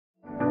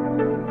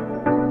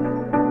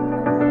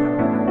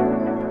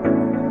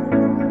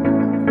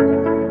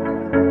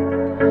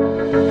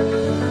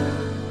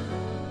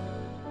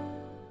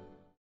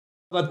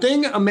a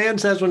thing a man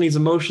says when he's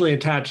emotionally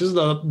attached, this is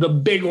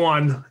the big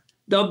one,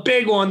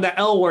 the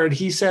L word.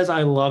 He says,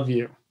 I love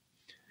you.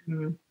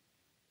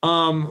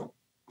 Mm-hmm.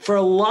 For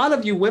a lot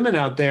of you women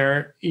out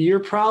there, you're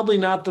probably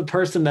not the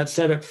person that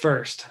said it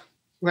first.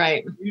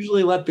 Right.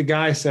 Usually let the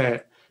guy say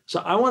it. So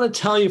I want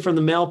to tell you from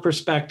the male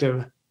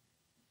perspective,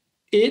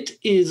 it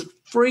is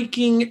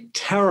freaking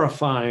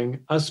terrifying,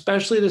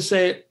 especially to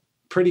say it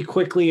pretty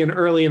quickly and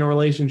early in a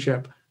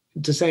relationship,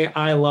 to say,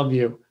 I love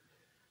you,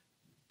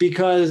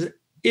 because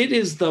it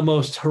is the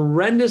most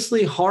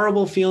horrendously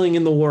horrible feeling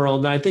in the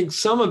world. And I think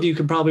some of you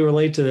can probably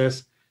relate to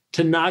this,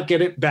 to not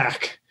get it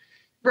back.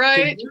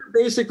 Right. You're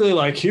basically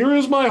like, here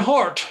is my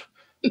heart.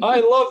 I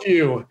love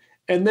you.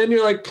 And then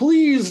you're like,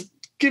 please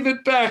give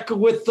it back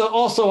with the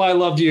also I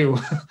love you.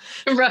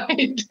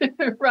 Right.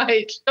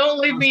 Right. Don't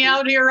leave me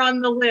out here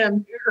on the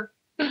limb here.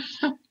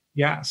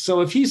 Yeah.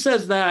 So if he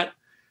says that,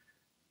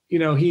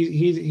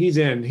 he's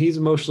in. He's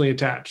emotionally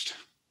attached.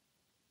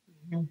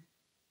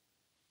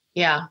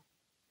 Yeah.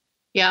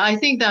 Yeah, I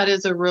think that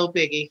is a real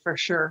biggie for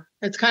sure.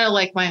 It's kind of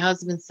like my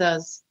husband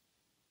says,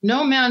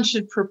 no man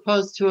should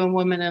propose to a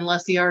woman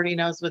unless he already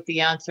knows what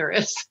the answer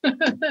is.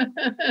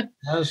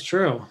 That's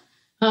true.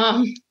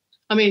 I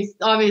mean,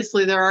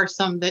 obviously there are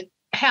some that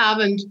have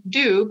and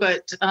do,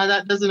 but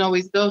that doesn't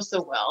always go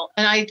so well.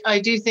 And I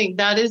do think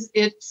that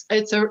it's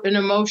an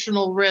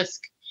emotional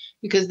risk,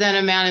 because then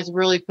a man is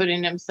really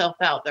putting himself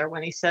out there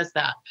when he says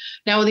that.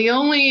 Now, the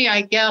only,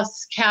 I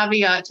guess,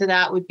 caveat to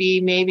that would be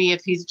maybe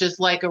if he's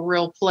just like a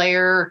real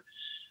player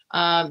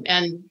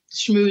and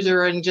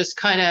schmoozer and just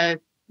kind of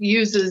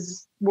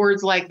uses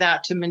words like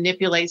that to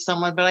manipulate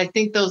someone. But I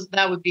think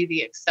that would be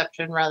the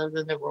exception rather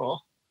than the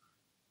rule.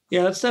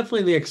 Yeah, that's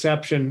definitely the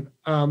exception.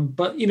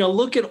 But,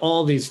 look at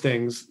all these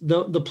things.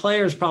 The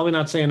player's probably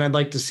not saying, I'd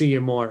like to see you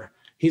more.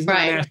 He's not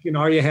asking,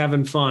 are you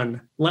having fun?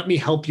 Let me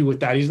help you with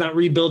that. He's not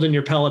rebuilding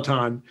your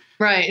Peloton.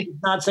 Right.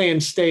 He's not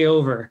saying stay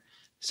over.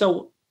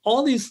 So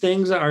all these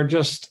things are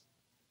just,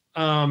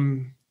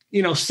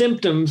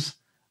 symptoms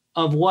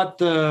of what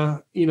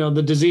the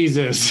disease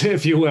is,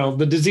 if you will,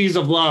 the disease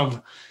of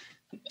love.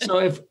 So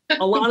if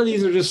a lot of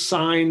these are just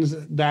signs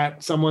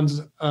that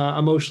someone's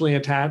emotionally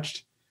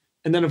attached.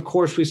 And then, of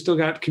course, we still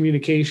got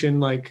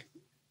communication like,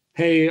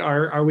 hey,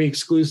 are we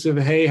exclusive?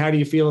 Hey, how do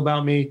you feel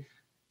about me?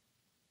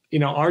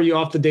 Are you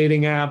off the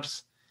dating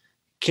apps?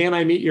 Can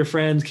I meet your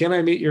friends? Can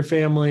I meet your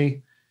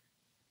family?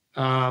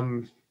 What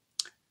are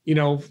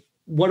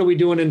we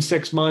doing in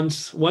 6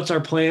 months? What's our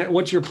plan?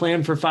 What's your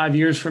plan for 5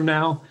 years from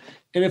now?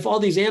 And if all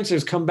these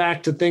answers come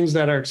back to things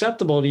that are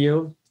acceptable to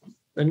you,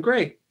 then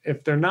great.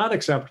 If they're not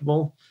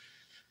acceptable,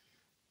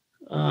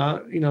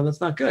 that's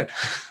not good.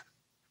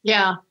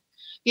 Yeah.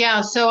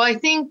 Yeah. So I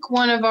think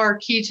one of our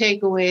key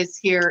takeaways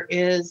here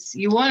is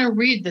you want to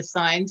read the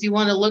signs. You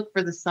want to look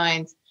for the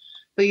signs,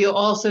 but you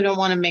also don't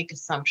want to make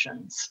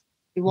assumptions.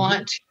 You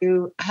want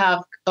to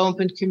have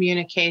open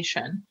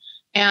communication.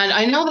 And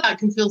I know that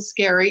can feel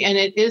scary, and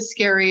it is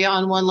scary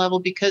on one level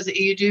because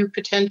you do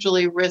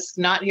potentially risk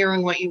not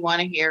hearing what you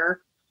want to hear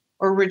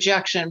or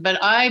rejection.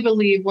 But I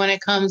believe when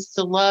it comes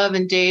to love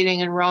and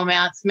dating and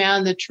romance,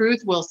 man, the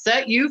truth will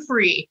set you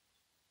free.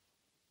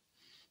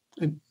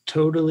 It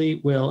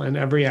totally will, in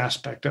every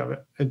aspect of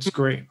it. It's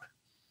great.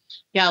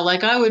 Yeah,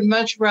 like I would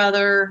much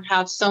rather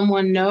have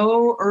someone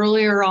know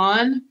earlier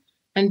on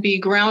and be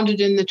grounded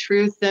in the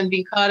truth than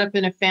be caught up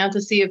in a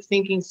fantasy of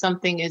thinking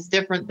something is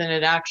different than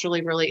it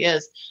actually really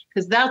is.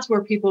 Because that's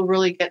where people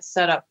really get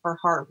set up for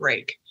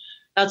heartbreak.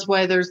 That's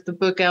why there's the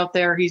book out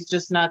there, He's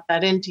Just Not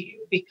That Into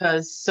You,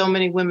 because so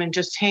many women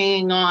just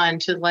hanging on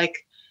to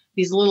like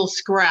these little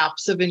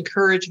scraps of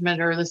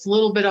encouragement or this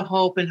little bit of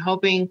hope and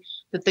hoping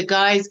that the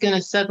guy's going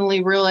to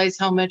suddenly realize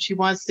how much he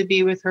wants to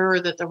be with her,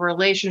 or that the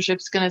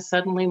relationship's going to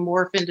suddenly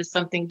morph into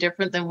something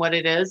different than what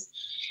it is.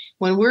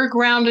 When we're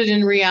grounded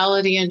in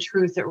reality and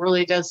truth, it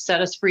really does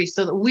set us free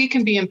so that we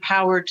can be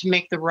empowered to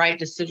make the right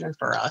decision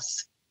for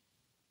us.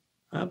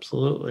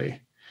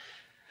 Absolutely.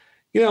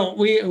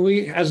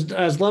 We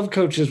as love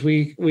coaches,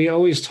 we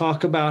always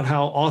talk about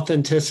how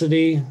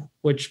authenticity,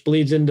 which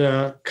bleeds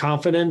into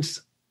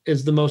confidence,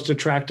 is the most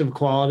attractive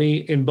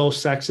quality in both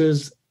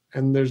sexes.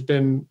 And there's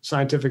been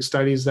scientific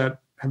studies that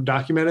have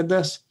documented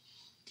this.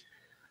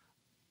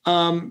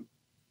 And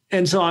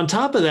so on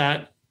top of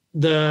that,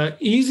 the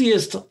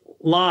easiest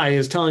lie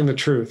is telling the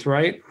truth,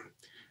 right?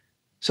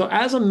 So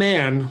as a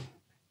man,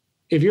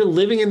 if you're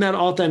living in that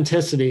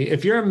authenticity,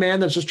 if you're a man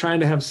that's just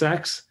trying to have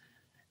sex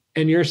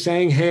and you're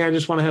saying, hey, I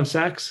just want to have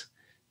sex,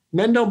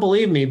 men don't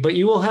believe me, but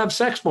you will have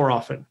sex more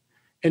often.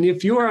 And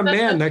if you are a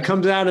man that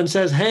comes out and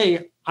says,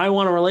 hey, I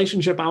want a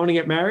relationship, I want to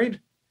get married,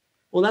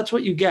 well, that's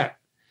what you get.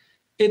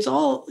 It's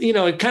all,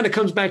 it kind of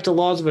comes back to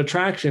laws of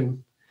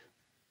attraction,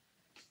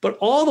 but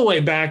all the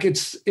way back,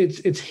 it's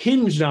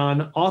hinged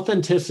on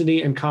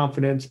authenticity and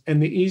confidence.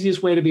 And the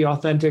easiest way to be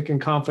authentic and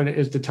confident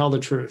is to tell the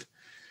truth.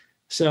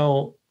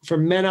 So for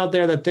men out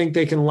there that think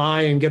they can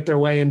lie and get their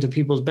way into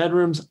people's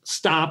bedrooms,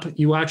 stop.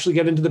 You actually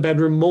get into the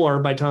bedroom more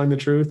by telling the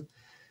truth.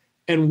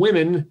 And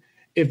women,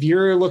 if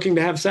you're looking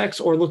to have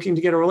sex or looking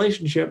to get a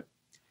relationship,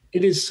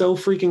 it is so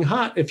freaking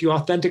hot if you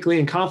authentically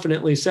and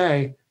confidently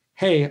say,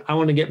 hey, I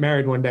want to get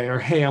married one day, or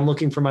hey, I'm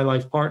looking for my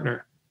life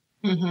partner.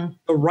 Mm-hmm.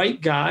 The right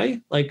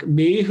guy like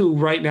me, who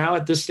right now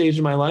at this stage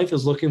of my life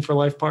is looking for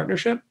life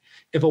partnership,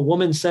 if a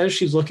woman says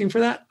she's looking for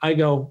that, I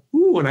go,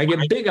 ooh, and I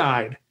get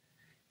big-eyed.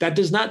 That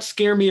does not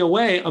scare me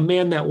away, a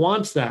man that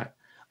wants that.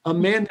 A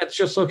man that's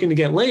just looking to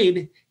get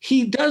laid,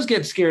 he does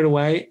get scared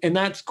away, and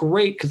that's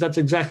great because that's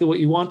exactly what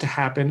you want to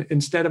happen,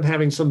 instead of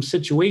having some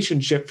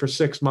situationship for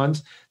 6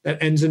 months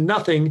that ends in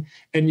nothing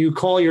and you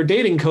call your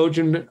dating coach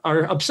and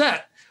are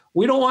upset.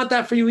 We don't want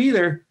that for you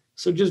either.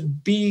 So just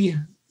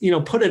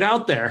put it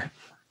out there.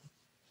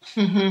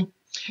 Mm-hmm.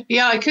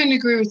 Yeah, I couldn't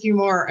agree with you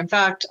more. In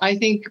fact, I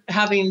think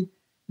having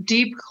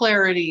deep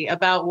clarity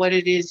about what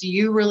it is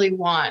you really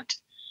want.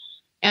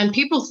 And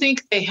people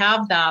think they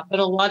have that, but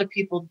a lot of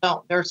people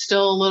don't. They're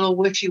still a little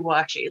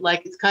wishy-washy.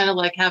 Like it's kind of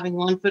like having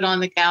one foot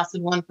on the gas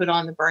and one foot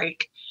on the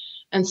brake.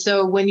 And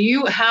so when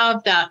you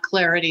have that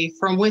clarity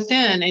from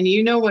within and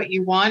you know what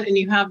you want and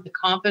you have the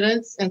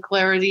confidence and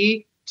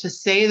clarity to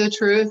say the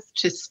truth,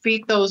 to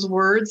speak those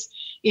words,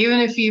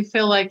 even if you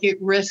feel like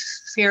it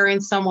risks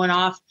scaring someone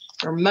off,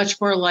 you're much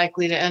more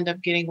likely to end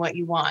up getting what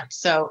you want.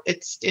 So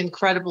it's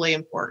incredibly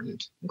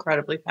important,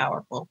 incredibly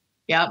powerful.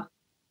 Yep.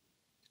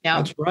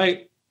 That's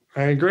right.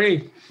 I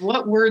agree.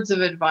 What words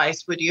of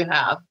advice would you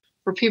have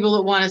for people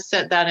that want to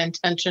set that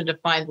intention to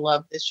find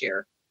love this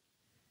year?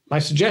 My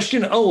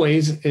suggestion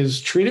always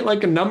is treat it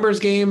like a numbers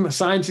game, a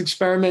science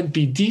experiment,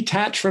 be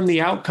detached from the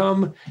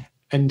outcome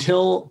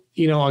until,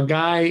 a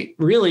guy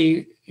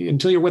really,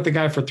 until you're with the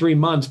guy for 3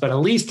 months, but at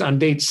least on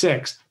date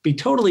 6, be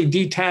totally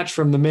detached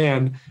from the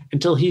man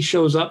until he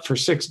shows up for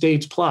 6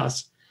 dates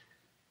plus,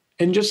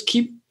 and just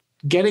keep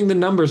getting the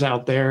numbers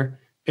out there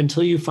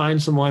until you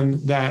find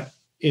someone that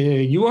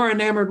you are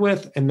enamored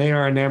with and they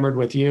are enamored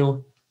with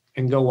you,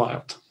 and go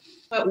wild.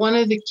 But one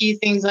of the key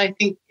things I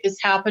think is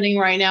happening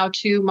right now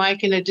too,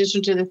 Mike, in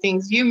addition to the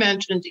things you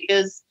mentioned,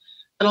 is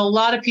that a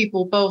lot of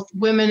people, both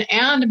women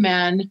and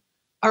men,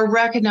 are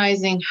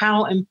recognizing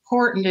how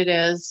important it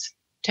is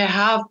to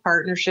have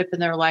partnership in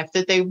their life,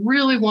 that they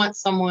really want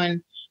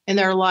someone in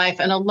their life.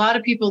 And a lot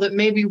of people that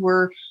maybe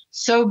were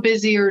so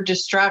busy or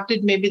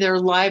distracted, maybe their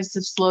lives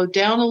have slowed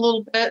down a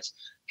little bit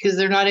because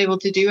they're not able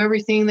to do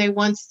everything they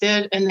once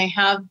did, and they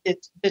have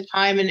the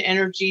time and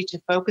energy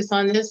to focus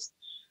on this.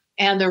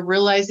 And they're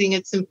realizing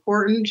it's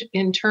important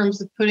in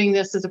terms of putting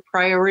this as a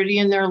priority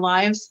in their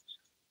lives.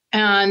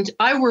 And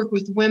I work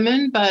with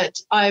women, but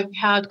I've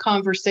had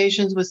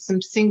conversations with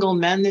some single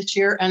men this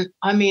year. And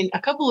I mean, a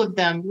couple of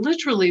them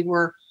literally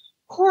were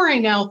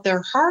pouring out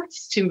their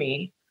hearts to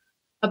me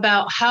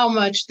about how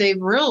much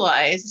they've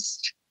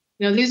realized,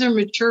 these are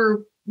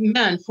mature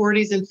men,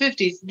 40s and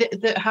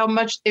 50s, how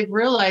much they've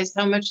realized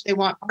how much they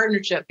want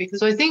partnership.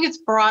 Because I think it's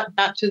brought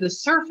that to the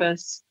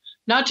surface,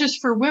 not just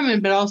for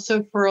women, but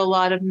also for a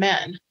lot of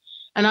men.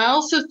 And I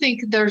also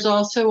think there's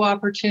also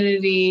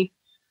opportunity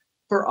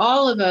for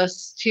all of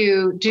us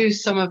to do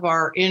some of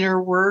our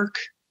inner work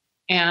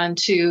and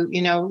to,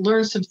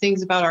 learn some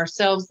things about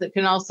ourselves that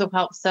can also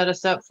help set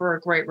us up for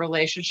a great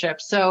relationship.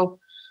 So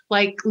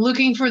like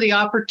looking for the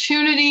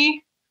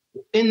opportunity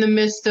in the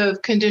midst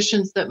of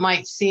conditions that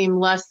might seem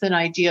less than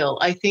ideal.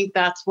 I think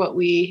that's what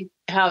we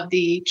have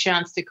the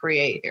chance to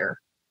create here.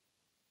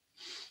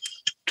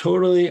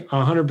 Totally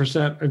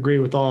 100% agree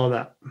with all of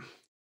that.